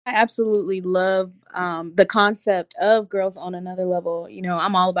I absolutely love the concept of Girls on Another Level. You know,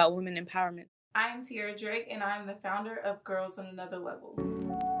 I'm all about women empowerment. I'm Tiara Drake, and I'm the founder of Girls on Another Level.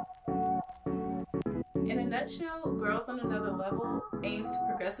 In a nutshell, Girls on Another Level aims to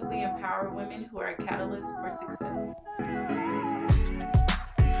progressively empower women who are catalysts for success.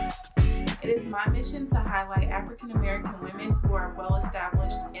 It is my mission to highlight African American women who are well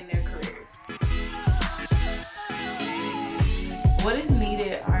established in their careers. What is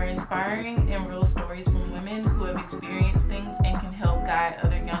needed are inspiring and real stories from women who have experienced things and can help guide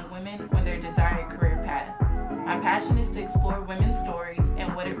other young women on their desired career path. My passion is to explore women's stories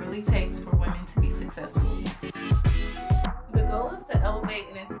and what it really takes for women to be successful. The goal is to elevate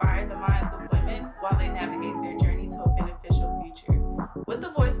and inspire the minds of women while they navigate their journey to a beneficial future. With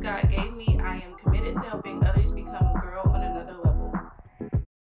the voice God gave me, I am committed to helping others become a girl on another level.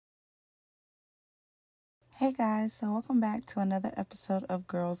 Hey guys, so welcome back to another episode of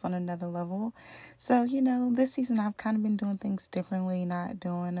Girls on Another Level. So, this season I've kind of been doing things differently, not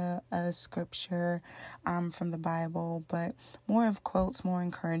doing a scripture from the Bible, but more of quotes, more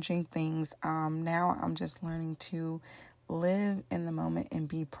encouraging things. Now I'm just learning to live in the moment and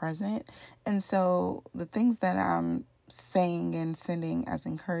be present. And so the things that I'm saying and sending as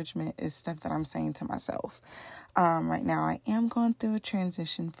encouragement is stuff that I'm saying to myself. Right now I am going through a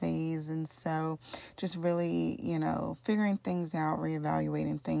transition phase, and so just really, figuring things out,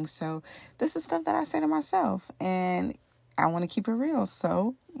 reevaluating things. So this is stuff that I say to myself, and I want to keep it real.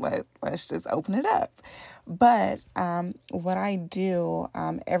 So let's just open it up. But what I do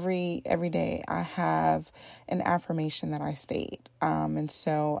every day, I have an affirmation that I state. And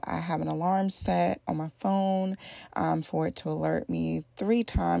so I have an alarm set on my phone for it to alert me 3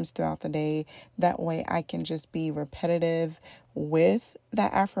 times throughout the day. That way I can just be repetitive with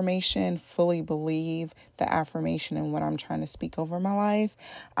that affirmation, fully believe the affirmation and what I'm trying to speak over my life.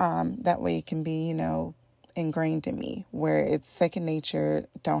 That way it can be, ingrained in me, where it's second nature.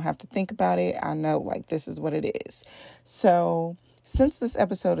 Don't have to think about it. I know, like, this is what it is. So since this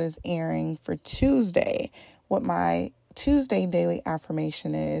episode is airing for Tuesday, what my Tuesday daily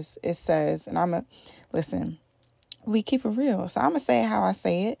affirmation is, it says, and listen, we keep it real. So I'm going to say it how I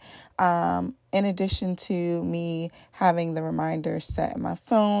say it. In addition to me having the reminder set in my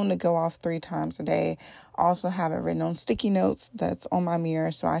phone to go off 3 times a day, I also have it written on sticky notes that's on my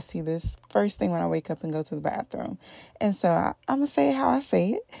mirror. So I see this first thing when I wake up and go to the bathroom. And so I'm going to say it how I say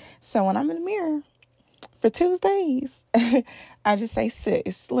it. So when I'm in the mirror for Tuesdays, I just say,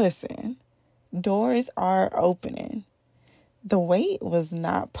 sis, listen, doors are opening. The wait was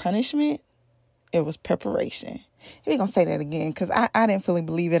not punishment. It was preparation. We're going to say that again because I didn't fully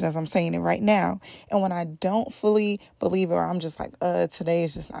believe it as I'm saying it right now. And when I don't fully believe it, or I'm just like, today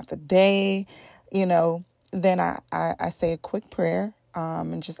is just not the day, then I say a quick prayer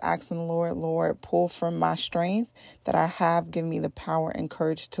and just asking the Lord, pull from my strength that I have, give me the power and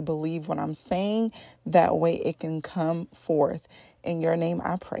courage to believe what I'm saying. That way it can come forth. In your name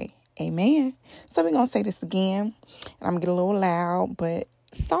I pray. Amen. So we're going to say this again, and I'm going to get a little loud, but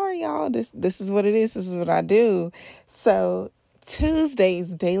sorry, y'all. This is what it is. This is what I do. So Tuesday's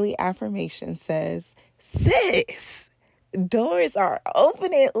daily affirmation says, sis, doors are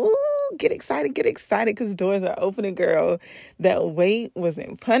opening. Ooh, get excited because doors are opening, girl. That wait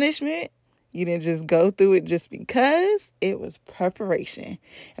wasn't punishment. You didn't just go through it just because. It was preparation.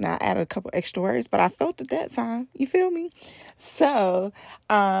 And I added a couple extra words, but I felt it that time. You feel me? So,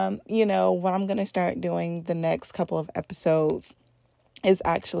 what I'm going to start doing the next couple of episodes is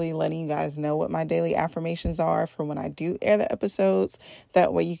actually letting you guys know what my daily affirmations are for when I do air the episodes.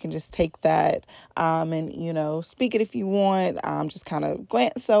 That way you can just take that and, speak it if you want. Just kind of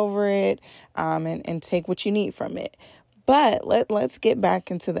glance over it and take what you need from it. But let's get back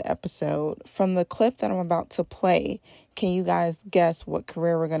into the episode. From the clip that I'm about to play, can you guys guess what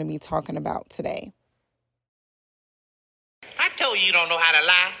career we're going to be talking about today? I told you don't know how to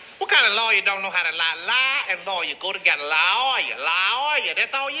lie. What kind of lawyer don't know how to lie? Lie and lawyer go together. Lawyer.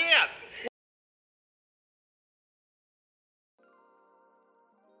 That's all yes.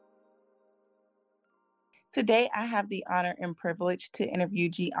 Today, I have the honor and privilege to interview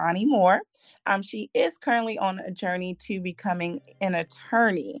Gianni Moore. She is currently on a journey to becoming an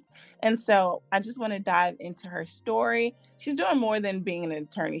attorney. And so I just want to dive into her story. She's doing more than being an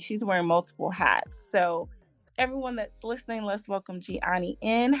attorney. She's wearing multiple hats. So everyone that's listening, let's welcome Gianni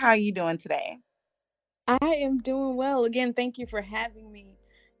in. How are you doing today? I am doing well. Again, thank you for having me.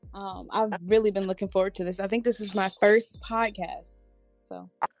 I've really been looking forward to this. I think this is my first podcast. So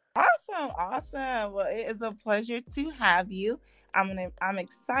Awesome. Well, it is a pleasure to have you. I'm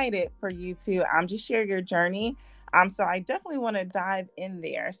excited for you to just share your journey. So I definitely want to dive in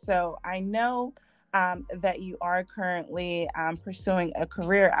there. So I know that you are currently pursuing a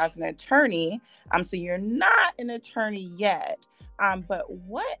career as an attorney. So you're not an attorney yet. But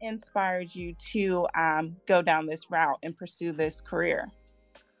what inspired you to go down this route and pursue this career?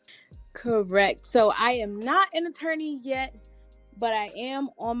 Correct. So I am not an attorney yet, but I am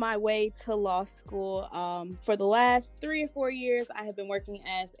on my way to law school. For the last 3 or 4 years, I have been working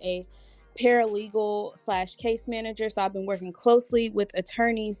as a paralegal / case manager. So I've been working closely with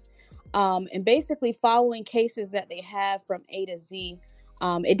attorneys and basically following cases that they have from A to Z.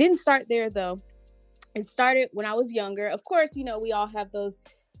 It didn't start there, though. It started when I was younger. Of course, you know, we all have those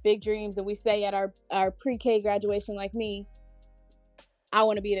big dreams, and we say at our pre-K graduation, like me, I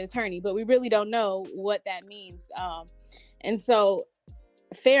want to be an attorney, but we really don't know what that means. And so,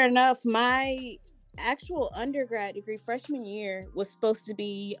 fair enough, my actual undergrad degree freshman year was supposed to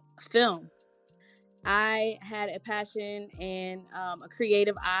be film. I had a passion and a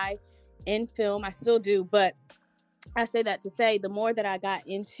creative eye in film. I still do, but I say that to say the more that I got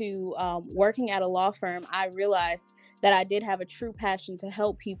into working at a law firm, I realized that I did have a true passion to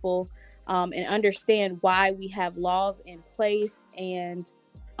help people and understand why we have laws in place and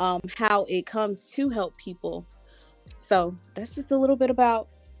how it comes to help people. So that's just a little bit about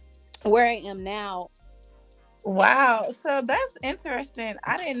where I am now. Wow. So that's interesting.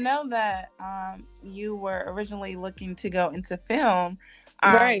 I didn't know that you were originally looking to go into film.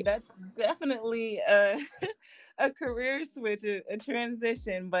 Right. That's definitely a, a career switch, a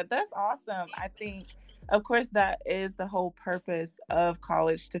transition, but that's awesome. I think, of course, that is the whole purpose of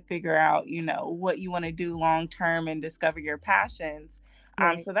college, to figure out, you know, what you want to do long term and discover your passions.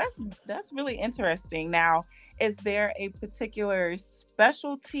 Right. So that's really interesting. Now, is there a particular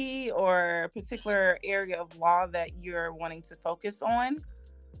specialty or a particular area of law that you're wanting to focus on?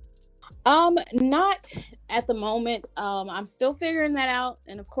 Not at the moment. I'm still figuring that out.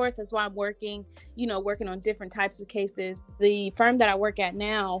 And of course, that's why I'm working on different types of cases. The firm that I work at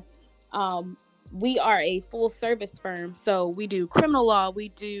now, we are a full service firm. So we do criminal law, we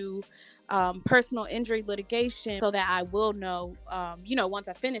do personal injury litigation, so that I will know, once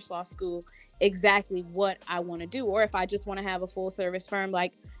I finish law school, exactly what I want to do, or if I just want to have a full service firm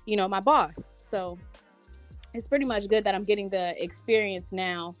like, my boss. So it's pretty much good that I'm getting the experience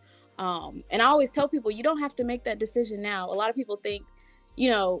now. And I always tell people, you don't have to make that decision now. A lot of people think,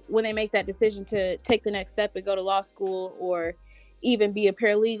 when they make that decision to take the next step and go to law school or even be a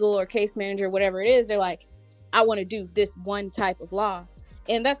paralegal or case manager, whatever it is, they're like, I want to do this one type of law.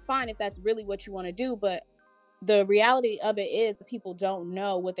 And that's fine if that's really what you want to do. But the reality of it is people don't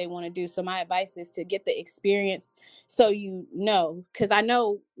know what they want to do. So my advice is to get the experience so you know, because I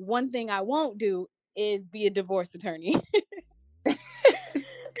know one thing I won't do is be a divorce attorney.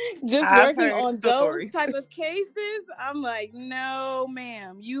 Just I've working heard on stories. those type of cases, I'm like, no,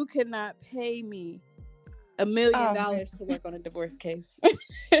 ma'am, you cannot pay me $1 million to work on a divorce case.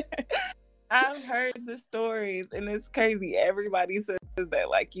 I've heard the stories, and it's crazy. Everybody says that,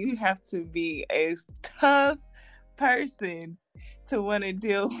 like, you have to be a tough person to want to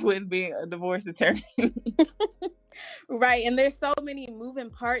deal with being a divorce attorney. Right. And there's so many moving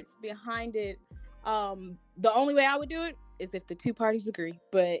parts behind it. The only way I would do it is if the two parties agree.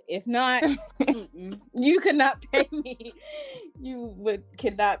 But if not, you could not pay me.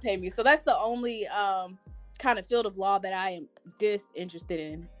 Could not pay me. So that's the only kind of field of law that I am disinterested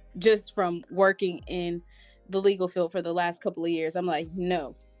in, just from working in the legal field for the last couple of years. I'm like,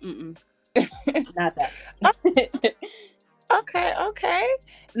 no, not that. Okay.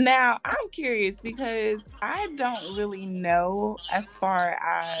 Now, I'm curious because I don't really know as far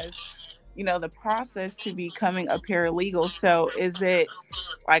as, the process to becoming a paralegal. So is it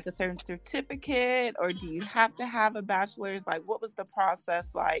like a certain certificate, or do you have to have a bachelor's? Like, what was the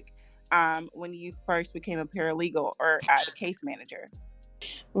process like when you first became a paralegal or a case manager?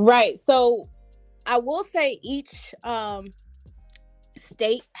 Right. So I will say each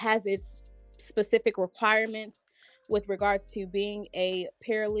state has its specific requirements with regards to being a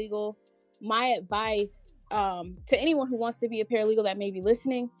paralegal. My advice to anyone who wants to be a paralegal that may be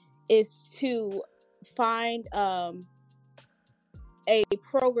listening is to find a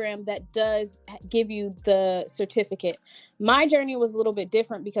program that does give you the certificate. My journey was a little bit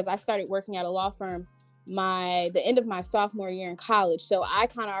different because I started working at a law firm the end of my sophomore year in college. So I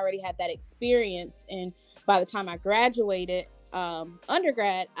kind of already had that experience. And by the time I graduated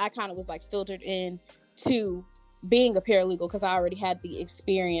undergrad, I kind of was like filtered in to being a paralegal because I already had the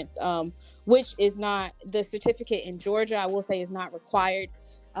experience, which is not the certificate in Georgia, I will say, is not required.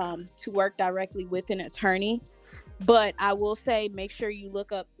 to work directly with an attorney. But I will say, make sure you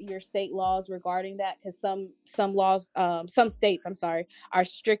look up your state laws regarding that, because some laws, some states, I'm sorry, are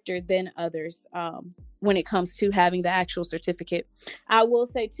stricter than others when it comes to having the actual certificate. I will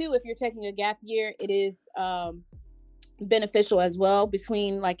say too, if you're taking a gap year, it is beneficial as well,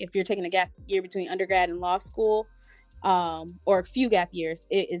 between, like, if you're taking a gap year between undergrad and law school, or a few gap years,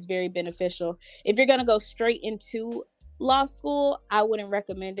 it is very beneficial. If you're going to go straight into law school, I wouldn't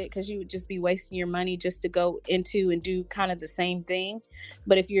recommend it, because you would just be wasting your money just to go into and do kind of the same thing.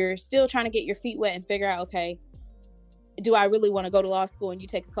 But if you're still trying to get your feet wet and figure out, okay, do I really want to go to law school, and you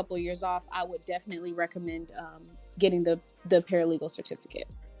take a couple of years off, I would definitely recommend getting the paralegal certificate.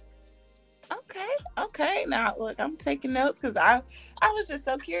 Okay. Now, look, I'm taking notes because I was just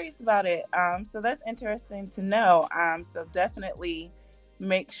so curious about it. So that's interesting to know. So definitely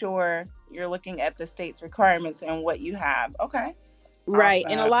make sure you're looking at the state's requirements and what you have. Okay. Right.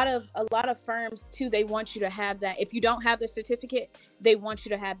 Awesome. And a lot of firms too, they want you to have that. If you don't have the certificate, they want you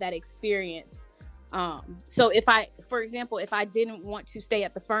to have that experience. So for example, if I didn't want to stay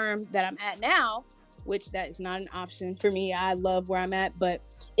at the firm that I'm at now, which that is not an option for me, I love where I'm at, but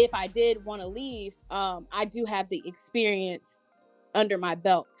if I did want to leave, I do have the experience under my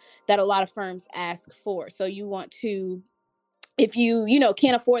belt that a lot of firms ask for. So you want to, if you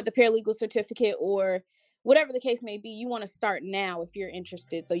can't afford the paralegal certificate or whatever the case may be, you want to start now if you're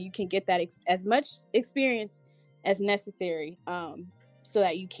interested, so you can get that as much experience as necessary, so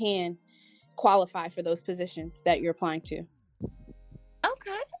that you can qualify for those positions that you're applying to.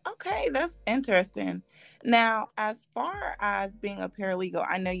 Okay, that's interesting. Now, as far as being a paralegal,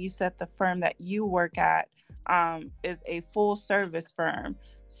 I know you said the firm that you work at is a full service firm.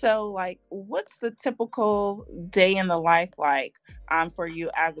 So, like, what's the typical day in the life like for you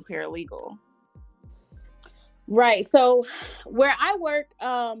as a paralegal? Right. So, where I work,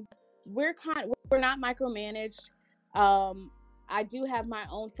 we're not micromanaged. I do have my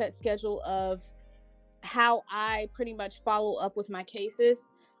own set schedule of how I pretty much follow up with my cases.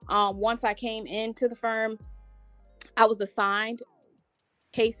 Once I came into the firm, I was assigned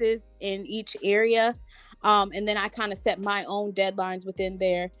cases in each area. And then I kind of set my own deadlines within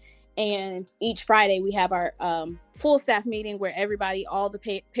there. And each Friday we have our full staff meeting where everybody, all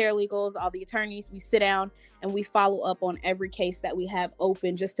the paralegals, all the attorneys, we sit down and we follow up on every case that we have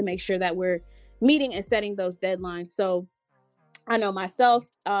open, just to make sure that we're meeting and setting those deadlines. So I know myself,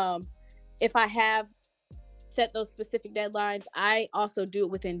 if I have set those specific deadlines, I also do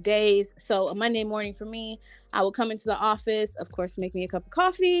it within days. So a Monday morning for me, I will come into the office, of course, make me a cup of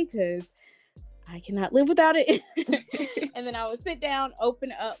coffee because I cannot live without it. And then I will sit down,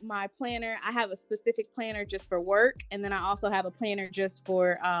 open up my planner. I have a specific planner just for work. And then I also have a planner just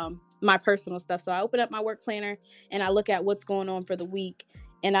for my personal stuff. So I open up my work planner and I look at what's going on for the week.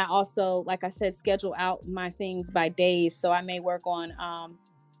 And I also, like I said, schedule out my things by days. So I may work on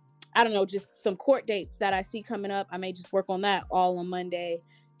I don't know, just some court dates that I see coming up. I may just work on that all on Monday.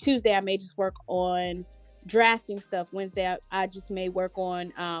 Tuesday, I may just work on drafting stuff. Wednesday, I just may work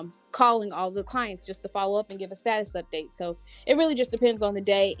on calling all the clients just to follow up and give a status update. So it really just depends on the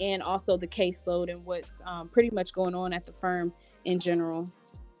day and also the caseload and what's pretty much going on at the firm in general.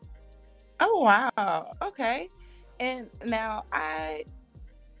 Oh, wow. Okay. And now I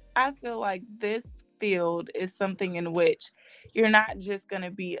feel like this field is something in which you're not just going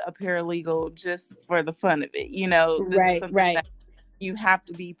to be a paralegal just for the fun of it. This is something that you have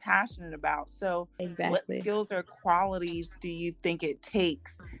to be passionate about. So what skills or qualities do you think it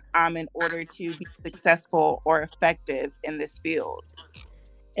takes in order to be successful or effective in this field?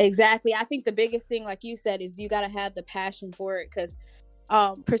 Exactly. I think the biggest thing, like you said, is you got to have the passion for it, because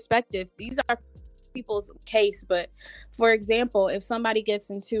perspective, these are people's case. But for example, if somebody gets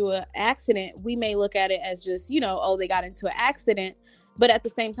into an accident, we may look at it as just, they got into an accident. But at the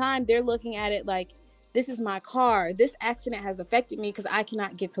same time, they're looking at it like, this is my car. This accident has affected me because I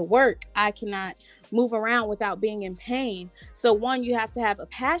cannot get to work. I cannot move around without being in pain. So one, you have to have a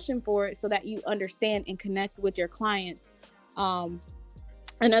passion for it so that you understand and connect with your clients.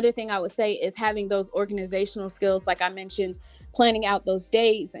 Another thing I would say is having those organizational skills, like I mentioned, planning out those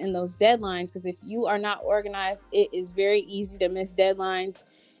dates and those deadlines, because if you are not organized, it is very easy to miss deadlines.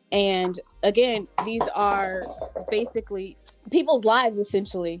 And again, these are basically people's lives,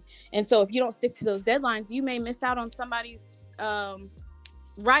 essentially. And so if you don't stick to those deadlines, you may miss out on somebody's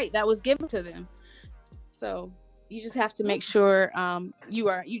right that was given to them. So you just have to make sure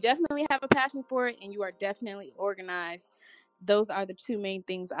you definitely have a passion for it and you are definitely organized. Those are the two main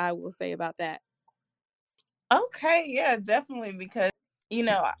things I will say about that. Okay, yeah, definitely, because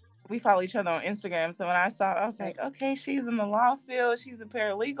we follow each other on Instagram. So when I saw it, I was like, okay, she's in the law field. She's a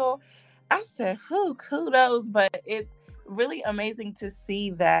paralegal. I said, whew, kudos. But it's really amazing to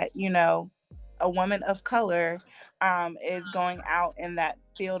see that, you know, a woman of color is going out in that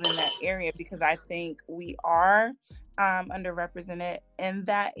field, in that area, because I think we are underrepresented in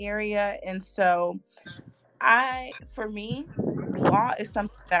that area. And so for me, law is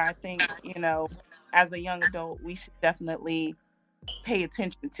something that I think, you know, as a young adult, we should definitely pay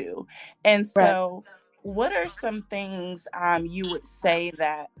attention to. And Right. so, what are some things you would say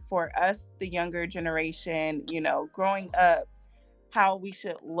that for us, the younger generation, you know, growing up, how we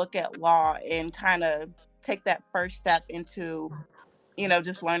should look at law and kind of take that first step into, you know,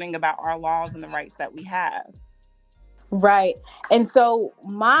 just learning about our laws and the rights that we have? Right. And so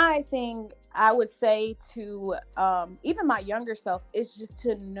my thing I would say to even my younger self is just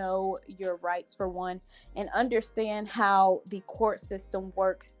to know your rights for one, and understand how the court system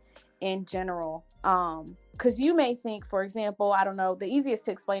works in general. Because you may think, for example, I don't know, the easiest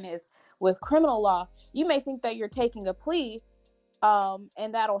to explain is with criminal law, you may think that you're taking a plea,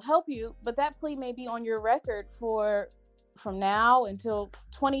 and that'll help you, but that plea may be on your record for from now until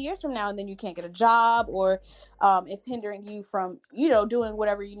 20 years from now, and then you can't get a job, or it's hindering you from, you know, doing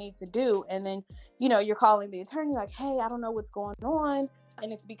whatever you need to do. And then, you know, you're calling the attorney like, hey, I don't know what's going on.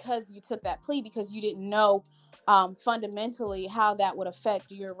 And it's because you took that plea because you didn't know fundamentally how that would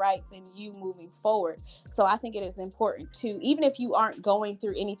affect your rights and you moving forward. So I think it is important to, even if you aren't going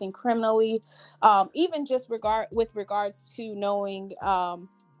through anything criminally, even just with regards to knowing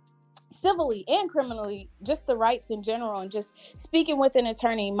civilly and criminally, just the rights in general, and just speaking with an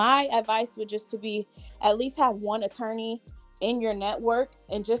attorney. My advice would just to be, at least have one attorney in your network,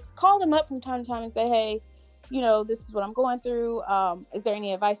 and just call them up from time to time and say, hey, you know, this is what I'm going through. Is there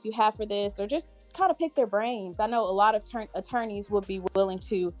any advice you have for this? Or just kind of pick their brains. I know a lot of attorneys would be willing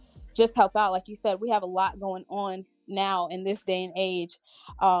to just help out. Like you said, we have a lot going on now in this day and age,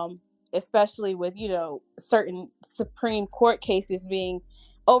 especially with, you know, certain Supreme Court cases being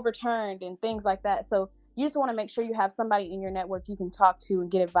overturned and things like that. So you just want to make sure you have somebody in your network you can talk to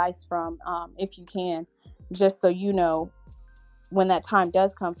and get advice from, if you can, just so you know when that time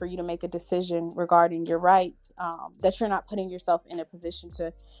does come for you to make a decision regarding your rights, that you're not putting yourself in a position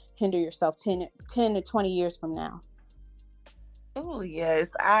to hinder yourself 10 to 20 years from now. Oh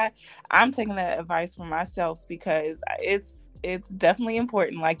yes, I'm taking that advice for myself, because it's definitely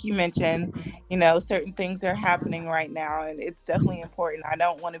important. Like you mentioned, you know, certain things are happening right now, and it's definitely important. I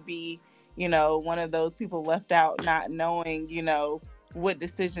don't want to be, you know, one of those people left out, not knowing, you know, what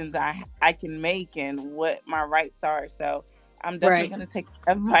decisions I can make and what my rights are. So I'm definitely Right. going to take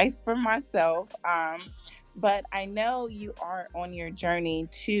advice for myself. But I know you are on your journey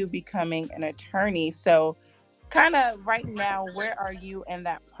to becoming an attorney. So kind of right now, where are you in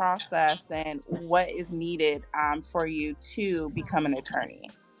that process, and what is needed for you to become an attorney?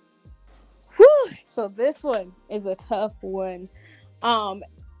 Whew. So this one is a tough one. Um,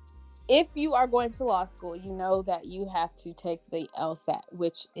 if you are going to law school, you know that you have to take the LSAT,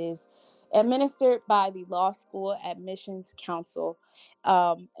 which is administered by the Law School Admissions Council.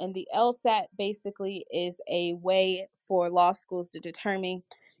 And the LSAT basically is a way for law schools to determine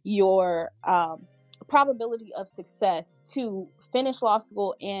your probability of success to finish law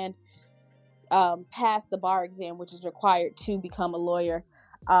school and pass the bar exam, which is required to become a lawyer.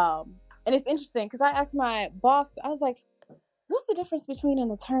 And it's interesting because I asked my boss, I was like, what's the difference between an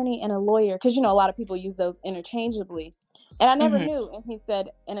attorney and a lawyer? Because, you know, a lot of people use those interchangeably. And I never Hmm. knew. And he said,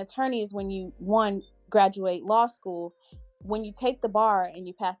 an attorney is when you, one, graduate law school. When you take the bar and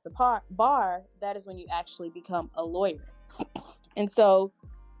you pass the bar, that is when you actually become a lawyer. And so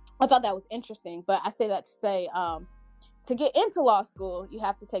I thought that was interesting. But I say that to say, to get into law school, you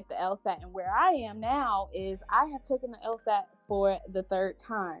have to take the LSAT. And where I am now is I have taken the LSAT for the third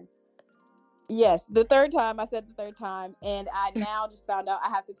time. Yes, the third time. I said the third time. And I now just found out I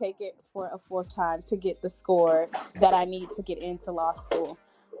have to take it for a fourth time to get the score that I need to get into law school.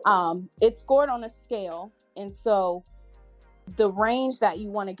 It's scored on a scale. And so the range that you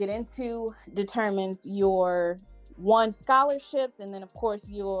want to get into determines your scholarships, and then of course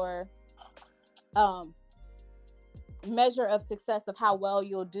your measure of success of how well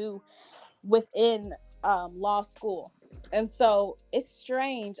you'll do within law school. And so it's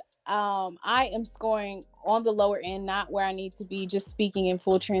strange. I am scoring on the lower end, not where I need to be, just speaking in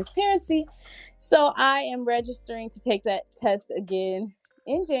full transparency. So I am registering to take that test again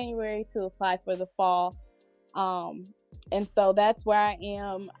in January to apply for the fall. And so that's where I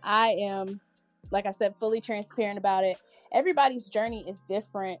am. I am, like I said, fully transparent about it. Everybody's journey is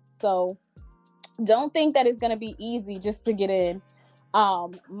different. So don't think that it's going to be easy just to get in.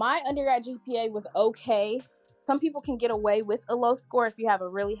 My undergrad GPA was okay. Some people can get away with a low score if you have a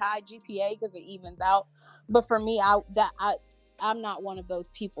really high GPA because it evens out. But for me, I'm not one of those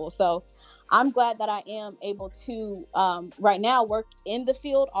people. So I'm glad that I am able to right now work in the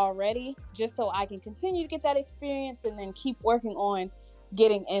field already, just so I can continue to get that experience and then keep working on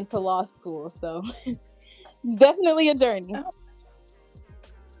getting into law school. So it's definitely a journey.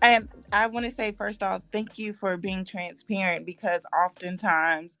 And I want to say, first off, thank you for being transparent, because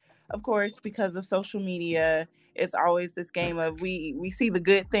oftentimes, of course, because of social media, it's always this game of we see the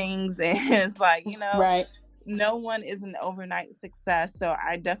good things and it's like, Right. no one is an overnight success. So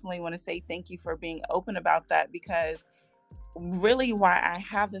I definitely want to say thank you for being open about that, because really why I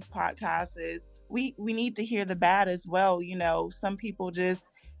have this podcast is we need to hear the bad as well. Some people just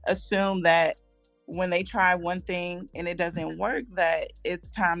assume that when they try one thing and it doesn't work, that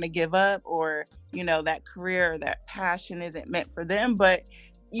it's time to give up, or that career or that passion isn't meant for them. But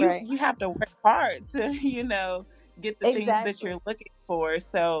you have to work hard to get the things that you're looking for.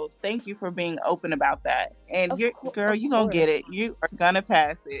 So thank you for being open about that. And you're gonna get it. You are gonna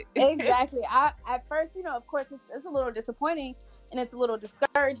pass it. Exactly. At first, of course, it's a little disappointing and it's a little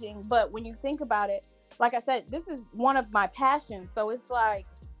discouraging. But when you think about it, like I said, this is one of my passions. So it's like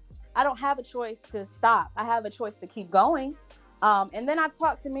I don't have a choice to stop. I have a choice to keep going. And then I've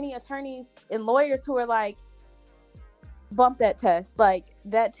talked to many attorneys and lawyers who are like, bump that test. Like,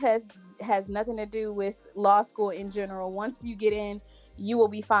 that test has nothing to do with law school in general. Once you get in, you will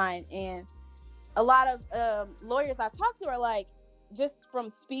be fine. And a lot of lawyers I've talked to are like, just from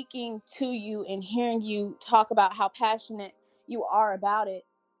speaking to you and hearing you talk about how passionate you are about it,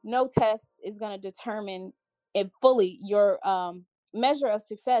 no test is going to determine it fully your measure of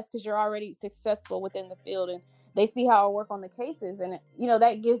success, because you're already successful within the field and they see how I work on the cases. And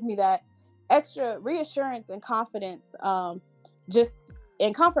that gives me that extra reassurance and confidence, just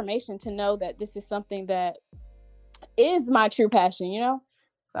in confirmation to know that this is something that is my true passion.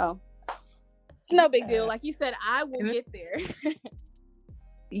 So it's no big deal. Like you said, I will get there.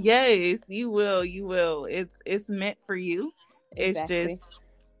 Yes, you will. It's meant for you. Exactly. It's just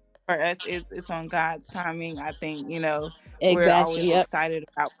for us, it's on God's timing. I think, Exactly. we're always excited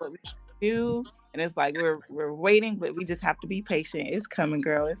about what we do. And it's like we're waiting, but we just have to be patient. It's coming,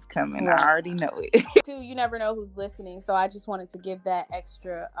 girl. It's coming. Right. I already know it. Too, you never know who's listening. So I just wanted to give that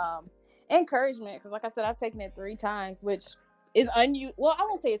extra encouragement, because like I said, I've taken it 3 times, which is unusual. Well, I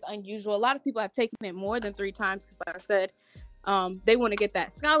won't say it's unusual. A lot of people have taken it more than 3 times, because like I said, they want to get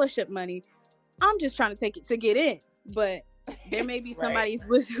that scholarship money. I'm just trying to take it to get in. But there may be somebody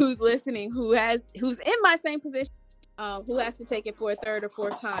who's listening who's in my same position, who has to take it for a 3rd or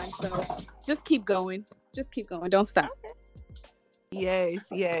 4th time. So just keep going. Don't stop. Yes.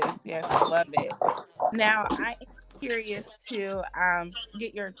 I love it. Now, I am curious to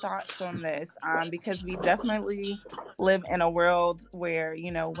get your thoughts on this, because we definitely live in a world where,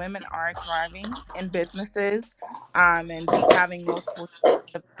 women are thriving in businesses and having multiple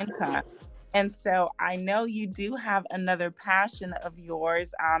sources of income. And so I know you do have another passion of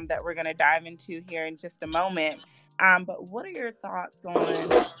yours that we're going to dive into here in just a moment. But what are your thoughts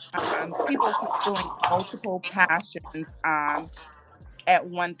on people pursuing multiple passions at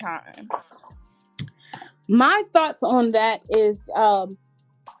one time? My thoughts on that is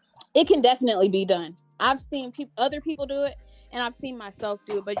it can definitely be done. I've seen other people do it, and I've seen myself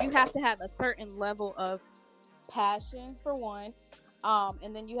do it, but you have to have a certain level of passion for one.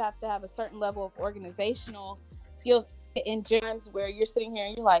 And then you have to have a certain level of organizational skills in times where you're sitting here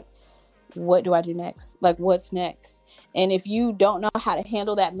and you're like, what do I do next? Like, what's next? And if you don't know how to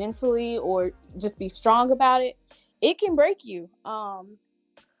handle that mentally or just be strong about it, it can break you.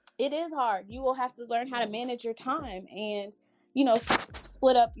 It is hard. You will have to learn how to manage your time and,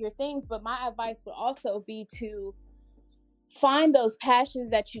 split up your things. But my advice would also be to find those passions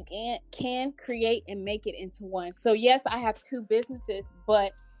that you can create and make it into one. So yes, I have 2 businesses,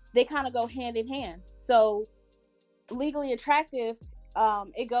 but they kind of go hand in hand. So Legally Attractive,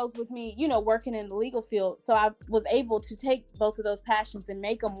 it goes with me, working in the legal field. So I was able to take both of those passions and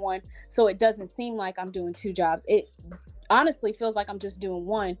make them one, so it doesn't seem like I'm doing 2 jobs. It honestly feels like I'm just doing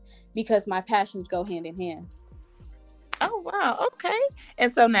one, because my passions go hand in hand. Oh, wow. Okay.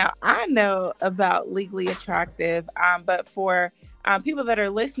 And so now I know about Legally Attractive, but for people that are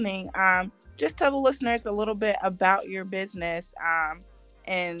listening, just tell the listeners a little bit about your business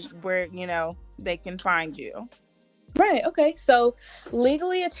and where, they can find you. Right. Okay. So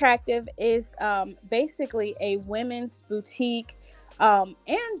Legally Attractive is basically a women's boutique and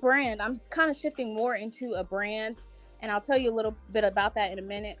brand. I'm kind of shifting more into a brand, and I'll tell you a little bit about that in a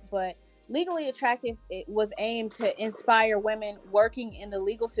minute. But Legally Attractive, it was aimed to inspire women working in the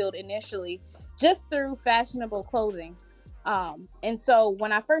legal field initially, just through fashionable clothing. And so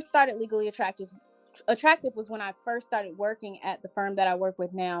when I first started Legally Attractive was when I first started working at the firm that I work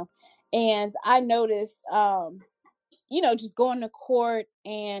with now. And I noticed, just going to court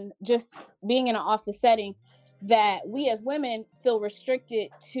and just being in an office setting, that we as women feel restricted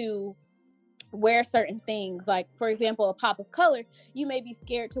to wear certain things. Like, for example, a pop of color, you may be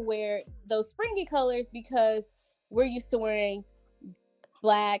scared to wear those springy colors because we're used to wearing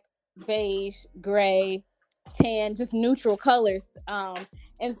black, beige, gray, tan, just neutral colors.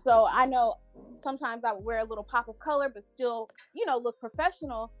 And so I know sometimes I would wear a little pop of color but still, look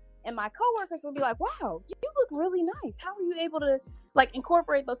professional, and my coworkers would be like, wow, you look really nice. How are you able to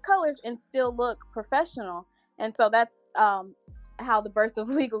incorporate those colors and still look professional? And so that's how the birth of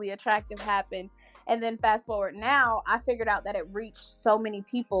Legally Attractive happened. And then fast forward now, I figured out that it reached so many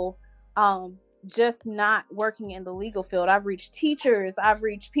people, just not working in the legal field. I've reached teachers, I've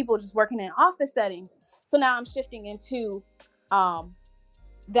reached people just working in office settings. So now I'm shifting into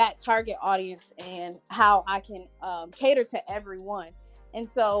that target audience and how I can cater to everyone. And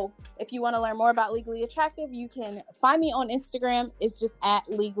so if you want to learn more about Legally Attractive, you can find me on Instagram. It's just at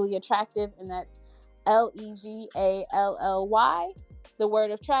Legally Attractive, and that's LEGALLY, the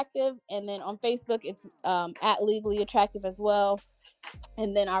word attractive. And then on Facebook, it's at Legally Attractive as well.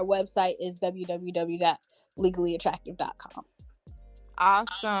 And then our website is www.legallyattractive.com.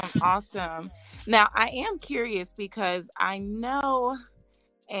 Awesome. Now, I am curious because I know,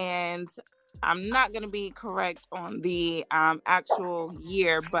 and I'm not going to be correct on the actual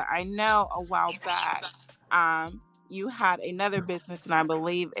year, but I know a while back you had another business, and I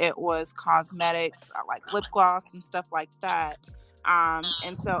believe it was cosmetics, like lip gloss and stuff like that.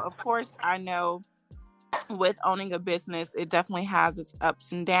 And so, of course, I know with owning a business, it definitely has its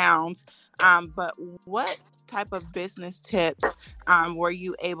ups and downs. But what type of business tips were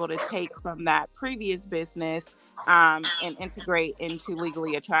you able to take from that previous business and integrate into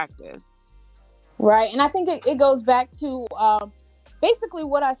Legally Attractive? Right. And I think it goes back to basically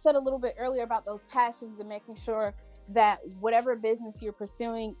what I said a little bit earlier about those passions and making sure that whatever business you're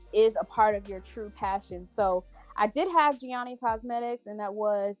pursuing is a part of your true passion. So I did have Gianni Cosmetics, and that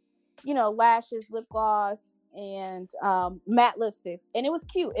was, lashes, lip gloss, and matte lipsticks. And it was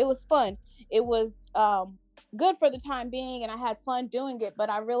cute. It was fun. It was good for the time being, and I had fun doing it. But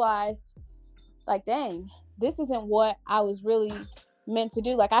I realized, dang, this isn't what I was really meant to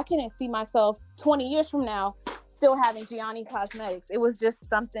do. I couldn't see myself 20 years from now still having Gianni Cosmetics. It was just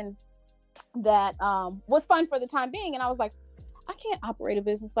something that was fun for the time being. And I was like, I can't operate a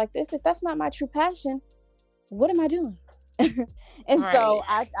business like this. If that's not my true passion, what am I doing? And right. So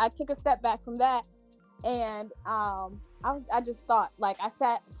I took a step back from that. And I just thought, I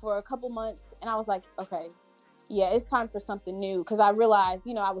sat for a couple months and I was like, okay, yeah, it's time for something new. Because I realized,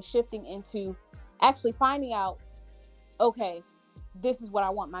 I was shifting into actually finding out, okay, this is what I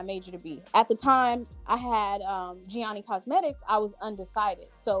want my major to be. At the time I had Gianni Cosmetics, I was undecided.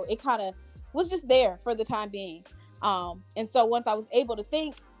 So it kind of was just there for the time being. And so once I was able to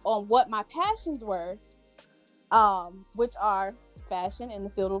think on what my passions were, which are fashion and the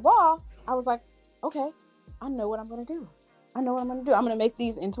field of law, I was like, okay, I know what I'm going to do. I'm going to make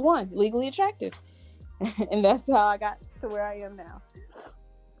these into one, Legally Attractive. And that's how I got to where I am now.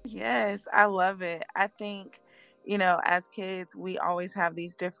 Yes, I love it. I think, as kids, we always have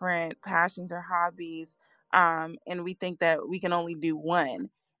these different passions or hobbies, and we think that we can only do one.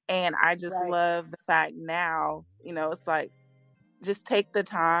 And I just love the fact now, it's like, just take the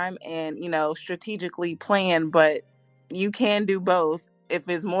time and, strategically plan, but you can do both. If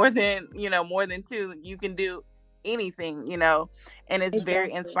it's more than two, you can do anything, and it's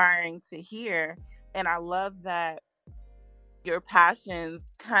very inspiring to hear. And I love that your passions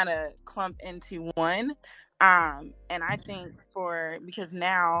kind of clump into one. And I think because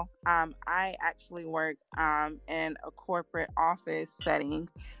now I actually work in a corporate office setting.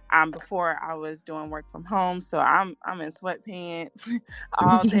 Before I was doing work from home, so I'm in sweatpants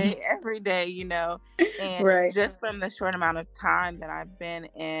all day, every day, and just from the short amount of time that I've been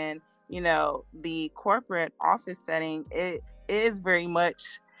in, the corporate office setting, it is very much,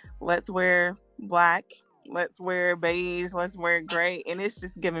 let's wear black, let's wear beige, let's wear gray, and it's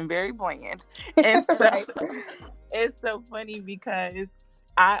just giving very bland. And so it's so funny because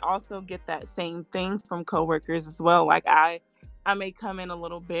I also get that same thing from coworkers as well. I may come in a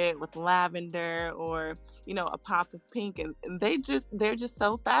little bit with lavender or a pop of pink, and they're just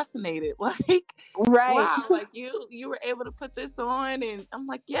so fascinated. Wow, you were able to put this on, and I'm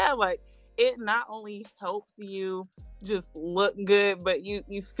like, yeah, it not only helps you just look good, but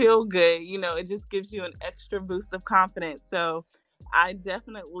you feel good. It just gives you an extra boost of confidence. So I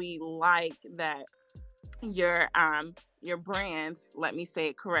definitely like that your brand, let me say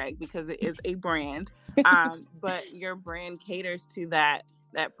it correct because it is a brand, but your brand caters to that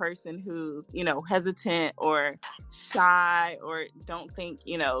person who's hesitant or shy, or don't think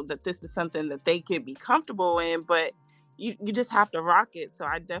that this is something that they could be comfortable in, but you just have to rock it. So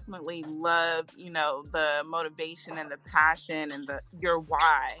I definitely love the motivation and the passion and your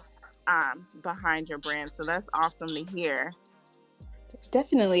why behind your brand. So that's awesome to hear.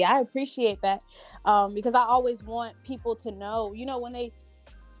 Definitely. I appreciate that. Because I always want people to know, when they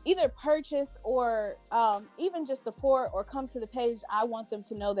either purchase or even just support or come to the page, I want them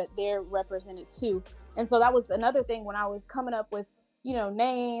to know that they're represented too. And so that was another thing when I was coming up with,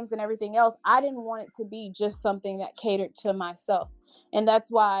 names and everything else. I didn't want it to be just something that catered to myself. And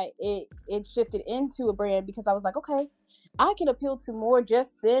that's why it shifted into a brand, because I was like, okay, I can appeal to more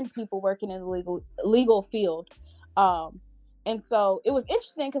just than people working in the legal field. And so it was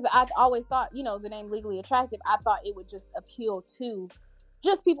interesting because I always thought, the name Legally Attractive, I thought it would just appeal to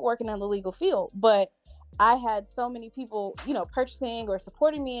just people working in the legal field. But I had so many people, purchasing or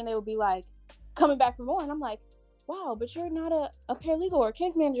supporting me, and they would be like coming back for more. And I'm like, wow, but you're not a paralegal or a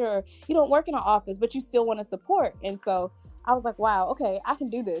case manager, or you don't work in an office, but you still want to support. And so I was like, wow, okay, I can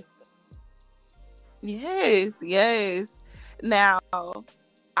do this. Yes. Now,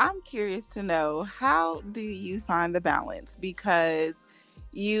 I'm curious to know, how do you find the balance? Because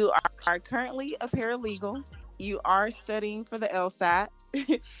you are currently a paralegal, you are studying for the LSAT,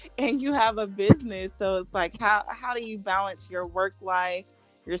 and you have a business. So it's like, how do you balance your work life,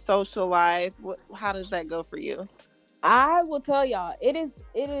 your social life? How does that go for you? I will tell y'all, it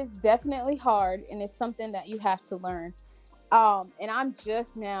is definitely hard, and it's something that you have to learn. And I'm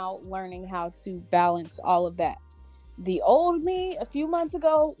just now learning how to balance all of that. The old me a few months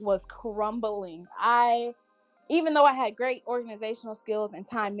ago was crumbling. Even though I had great organizational skills and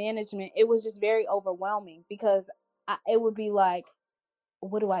time management, it was just very overwhelming, because it would be like,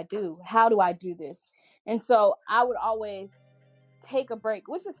 what do I do? How do I do this? And so I would always take a break,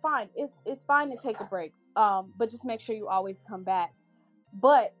 which is fine. It's fine to take a break. But just make sure you always come back.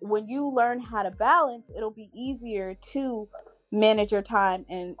 But when you learn how to balance, it'll be easier to manage your time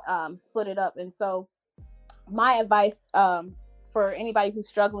and split it up. And so my advice for anybody who's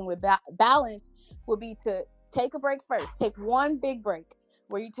struggling with balance would be to take a break first. Take one big break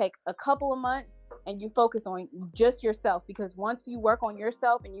where you take a couple of months and you focus on just yourself, because once you work on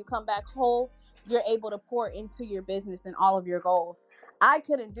yourself and you come back whole, you're able to pour into your business and all of your goals. I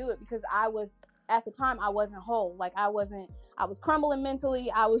couldn't do it because at the time I wasn't whole. Like I was crumbling mentally,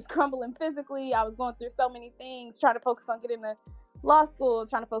 I was crumbling physically, I was going through so many things, trying to focus on getting to law school,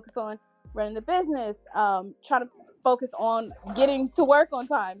 trying to focus on running the business, trying to focus on getting to work on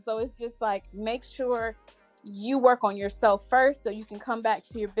time. So it's just like, make sure you work on yourself first so you can come back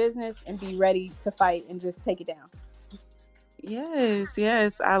to your business and be ready to fight and just take it down.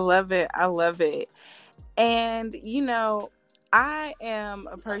 Yes. I love it. And, I am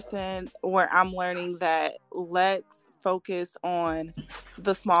a person where I'm learning that let's focus on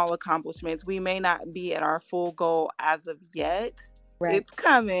the small accomplishments. We may not be at our full goal as of yet. Right. It's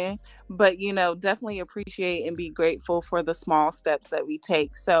coming, but definitely appreciate and be grateful for the small steps that we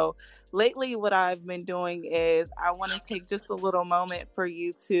take. So lately what I've been doing is I want to take just a little moment for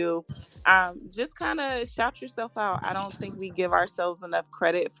you to just kind of shout yourself out. I don't think we give ourselves enough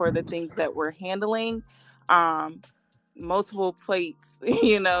credit for the things that we're handling. Multiple plates,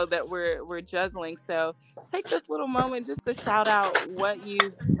 that we're juggling. So take this little moment just to shout out what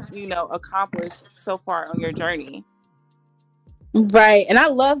you've, accomplished so far on your journey. Right. And I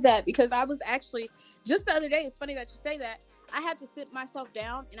love that, because I was actually just the other day, it's funny that you say that, I had to sit myself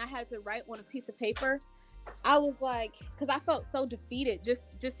down and I had to write on a piece of paper. I was like, because I felt so defeated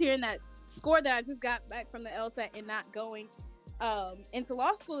just hearing that score that I just got back from the LSAT and not going into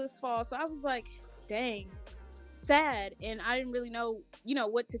law school this fall. So I was like, dang, sad. And I didn't really know,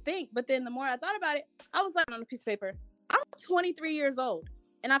 what to think. But then the more I thought about it, I was like, on a piece of paper, I'm 23 years old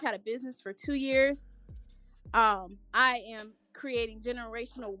and I've had a business for 2 years. I am creating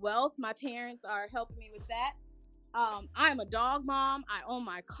generational wealth. My parents are helping me with that. I'm a dog mom. I own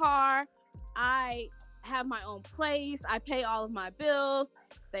my car. I have my own place. I pay all of my bills,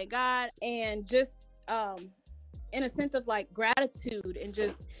 thank God. And just in a sense of like gratitude, and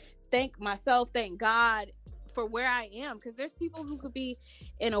just thank myself, thank God for where I am, because there's people who could be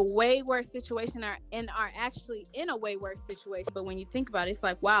in a way worse situation and are actually in a way worse situation. But when you think about it, it's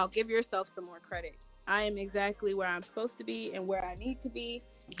like, wow, give yourself some more credit. I am exactly where I'm supposed to be and where I need to be.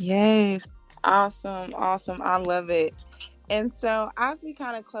 Yes. Awesome. Awesome. I love it. And so, as we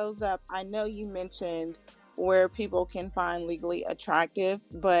kind of close up, I know you mentioned where people can find Legally Attractive,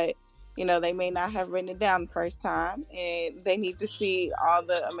 but they may not have written it down the first time and they need to see all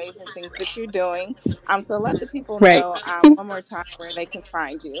the amazing things that you're doing. So, let the people Right. know one more time where they can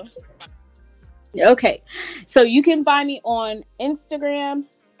find you. Okay. So, you can find me on Instagram,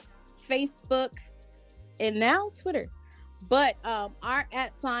 Facebook, and now Twitter. But our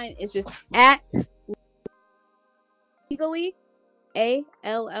 @ is just at legally,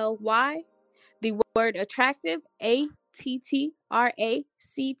 ALLY, the word attractive, ATTRACTIVE,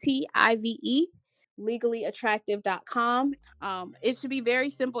 legallyattractive.com. It should be very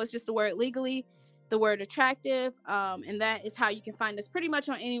simple. It's just the word legally, the word attractive, and that is how you can find us pretty much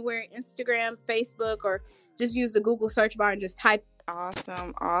on anywhere, Instagram, Facebook, or just use the Google search bar and just type.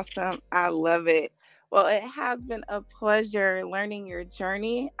 Awesome. Awesome. I love it. Well, it has been a pleasure learning your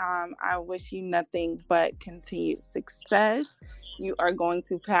journey. I wish you nothing but continued success. You are going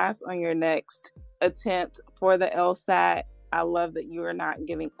to pass on your next attempt for the LSAT. I love that you are not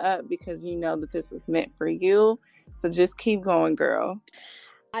giving up because you know that this was meant for you. So just keep going, girl.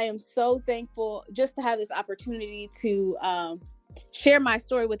 I am so thankful just to have this opportunity to share my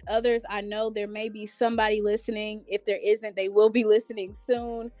story with others. I know there may be somebody listening. If there isn't, they will be listening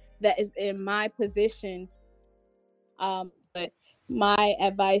soon that is in my position. But my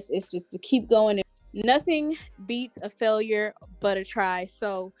advice is just to keep going. Nothing beats a failure but a try.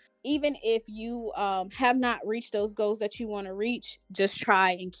 So even if you have not reached those goals that you want to reach, just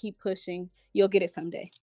try and keep pushing. You'll get it someday.